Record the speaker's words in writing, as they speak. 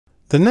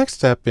The next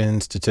step in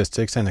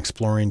statistics and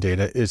exploring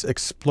data is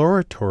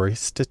exploratory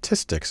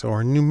statistics,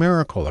 or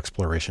numerical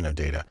exploration of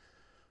data.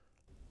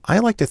 I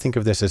like to think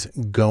of this as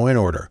go in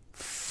order.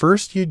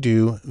 First you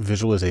do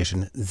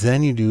visualization,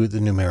 then you do the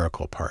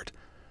numerical part.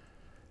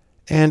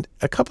 And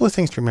a couple of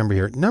things to remember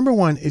here. Number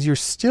one is you're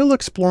still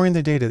exploring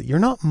the data. You're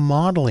not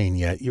modeling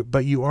yet,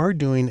 but you are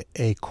doing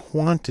a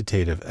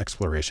quantitative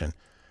exploration.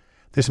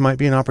 This might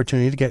be an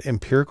opportunity to get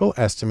empirical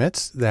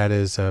estimates, that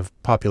is, of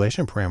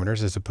population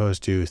parameters as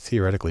opposed to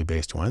theoretically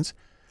based ones.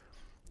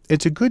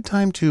 It's a good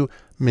time to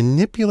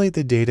manipulate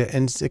the data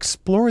and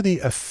explore the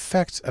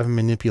effects of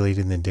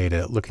manipulating the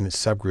data, looking at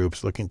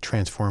subgroups, looking at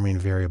transforming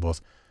variables.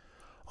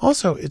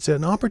 Also, it's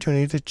an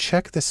opportunity to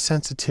check the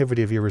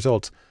sensitivity of your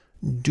results.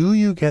 Do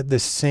you get the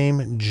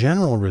same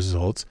general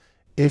results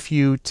if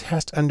you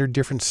test under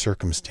different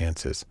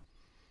circumstances?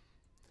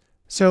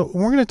 So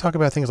we're going to talk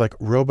about things like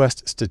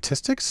robust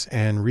statistics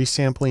and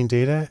resampling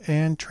data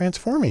and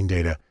transforming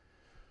data.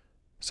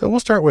 So we'll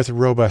start with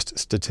robust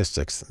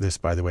statistics. This,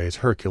 by the way, is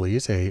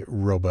Hercules, a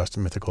robust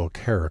mythical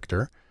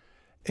character.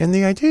 And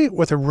the idea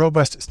with a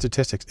robust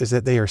statistics is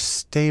that they are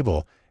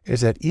stable,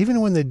 is that even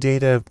when the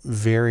data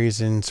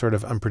varies in sort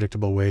of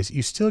unpredictable ways,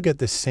 you still get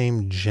the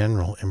same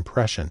general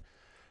impression.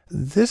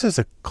 This is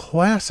a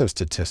class of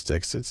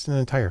statistics, it's an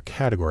entire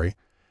category,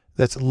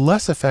 that's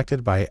less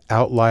affected by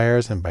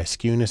outliers and by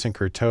skewness and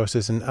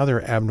kurtosis and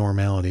other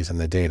abnormalities in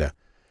the data.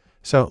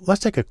 So let's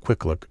take a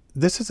quick look.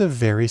 This is a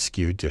very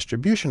skewed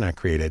distribution I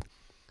created.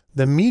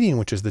 The median,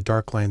 which is the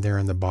dark line there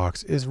in the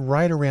box, is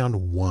right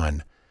around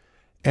 1.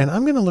 And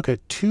I'm going to look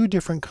at two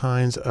different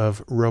kinds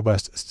of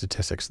robust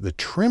statistics, the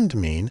trimmed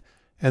mean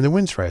and the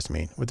Windsorized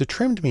mean. With the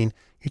trimmed mean,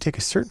 you take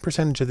a certain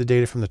percentage of the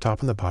data from the top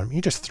and the bottom,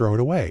 you just throw it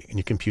away and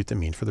you compute the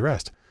mean for the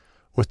rest.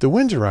 With the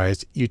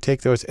Windsorized, you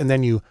take those and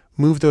then you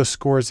move those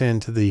scores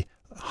into the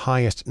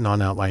highest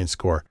non-outlying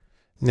score.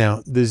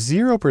 Now, the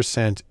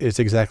 0% is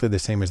exactly the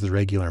same as the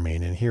regular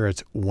mean, and here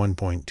it's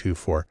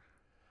 1.24.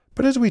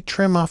 But as we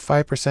trim off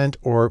 5%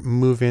 or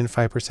move in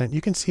 5%, you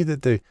can see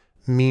that the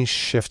mean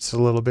shifts a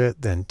little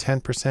bit. Then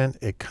 10%,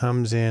 it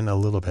comes in a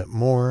little bit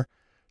more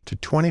to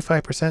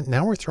 25%.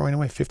 Now we're throwing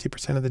away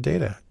 50% of the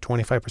data,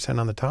 25%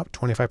 on the top,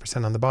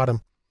 25% on the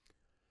bottom.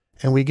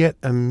 And we get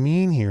a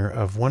mean here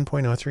of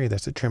 1.03,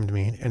 that's the trimmed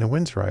mean, and a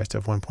Windsorized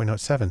of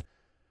 1.07.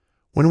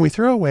 When we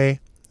throw away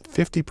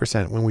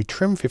 50%, when we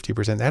trim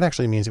 50%, that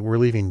actually means that we're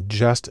leaving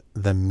just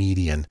the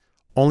median.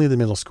 Only the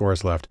middle score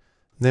is left.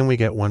 Then we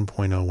get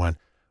 1.01.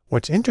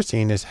 What's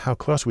interesting is how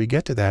close we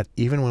get to that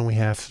even when we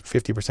have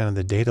 50% of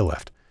the data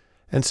left.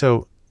 And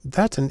so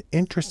that's an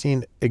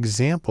interesting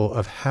example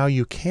of how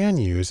you can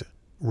use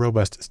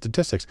robust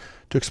statistics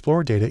to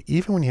explore data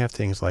even when you have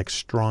things like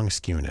strong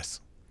skewness.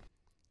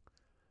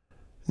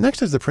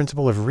 Next is the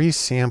principle of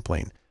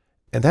resampling.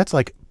 And that's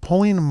like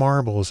pulling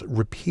marbles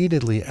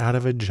repeatedly out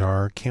of a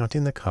jar,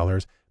 counting the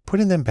colors,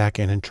 putting them back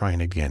in and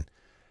trying again.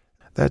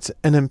 That's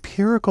an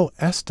empirical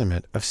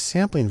estimate of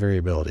sampling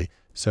variability.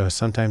 So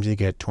sometimes you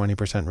get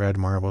 20% red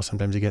marble,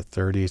 sometimes you get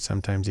 30,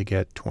 sometimes you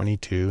get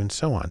 22, and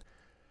so on.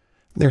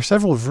 There are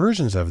several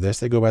versions of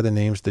this. They go by the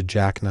names the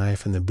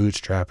jackknife and the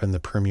bootstrap and the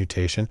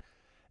permutation.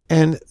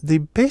 And the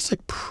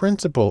basic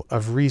principle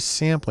of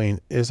resampling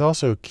is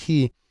also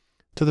key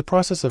to the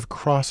process of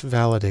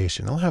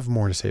cross-validation. I'll have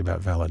more to say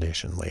about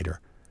validation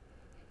later.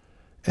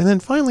 And then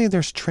finally,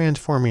 there's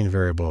transforming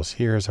variables.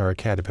 Here's our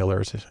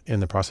caterpillars in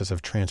the process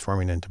of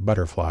transforming into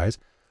butterflies.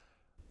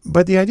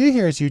 But the idea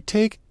here is you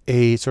take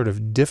a sort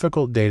of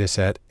difficult data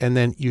set and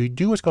then you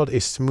do what's called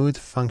a smooth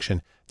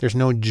function. There's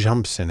no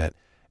jumps in it,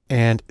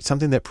 and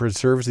something that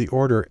preserves the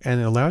order, and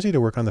it allows you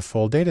to work on the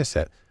full data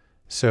set.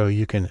 So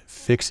you can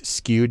fix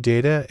skewed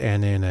data,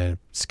 and in a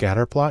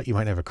scatter plot, you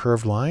might have a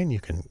curved line. You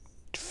can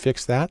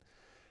fix that.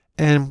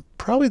 And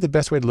probably the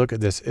best way to look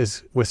at this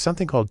is with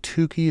something called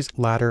Tukey's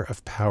ladder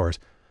of powers.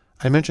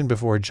 I mentioned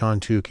before John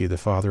Tukey, the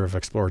father of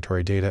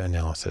exploratory data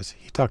analysis.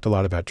 He talked a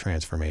lot about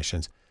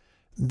transformations.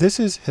 This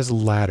is his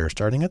ladder,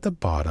 starting at the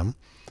bottom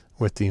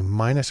with the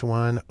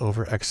 -1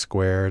 over x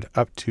squared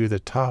up to the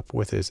top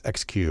with his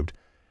x cubed.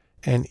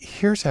 And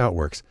here's how it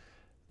works.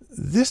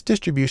 This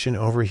distribution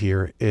over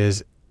here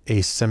is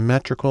a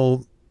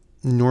symmetrical,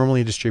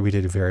 normally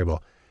distributed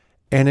variable.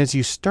 And as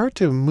you start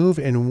to move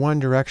in one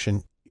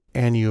direction,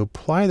 and you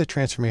apply the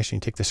transformation, you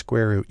take the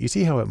square root, you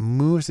see how it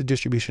moves the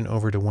distribution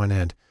over to one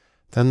end.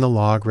 Then the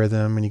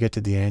logarithm, and you get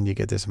to the end, you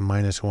get this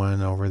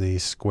 -1 over the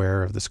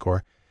square of the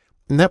score.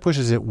 And that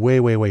pushes it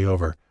way, way, way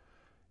over.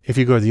 If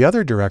you go the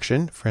other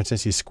direction, for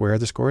instance, you square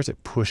the scores,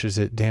 it pushes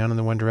it down in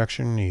the one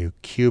direction, you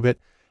cube it,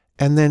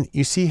 and then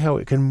you see how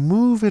it can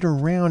move it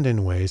around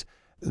in ways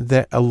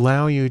that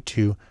allow you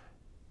to,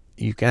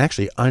 you can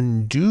actually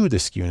undo the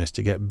skewness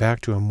to get back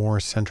to a more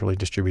centrally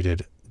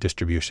distributed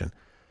distribution.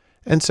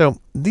 And so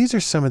these are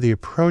some of the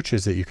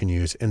approaches that you can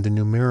use in the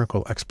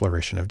numerical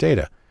exploration of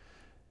data.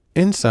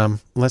 In sum,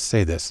 let's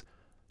say this.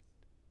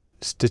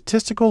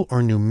 Statistical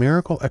or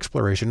numerical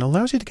exploration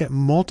allows you to get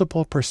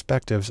multiple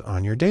perspectives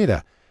on your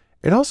data.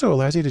 It also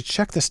allows you to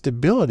check the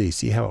stability,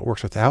 see how it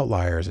works with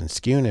outliers and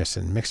skewness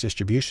and mixed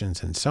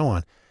distributions and so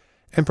on.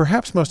 And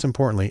perhaps most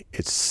importantly,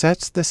 it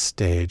sets the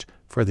stage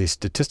for the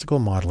statistical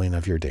modeling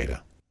of your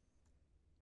data.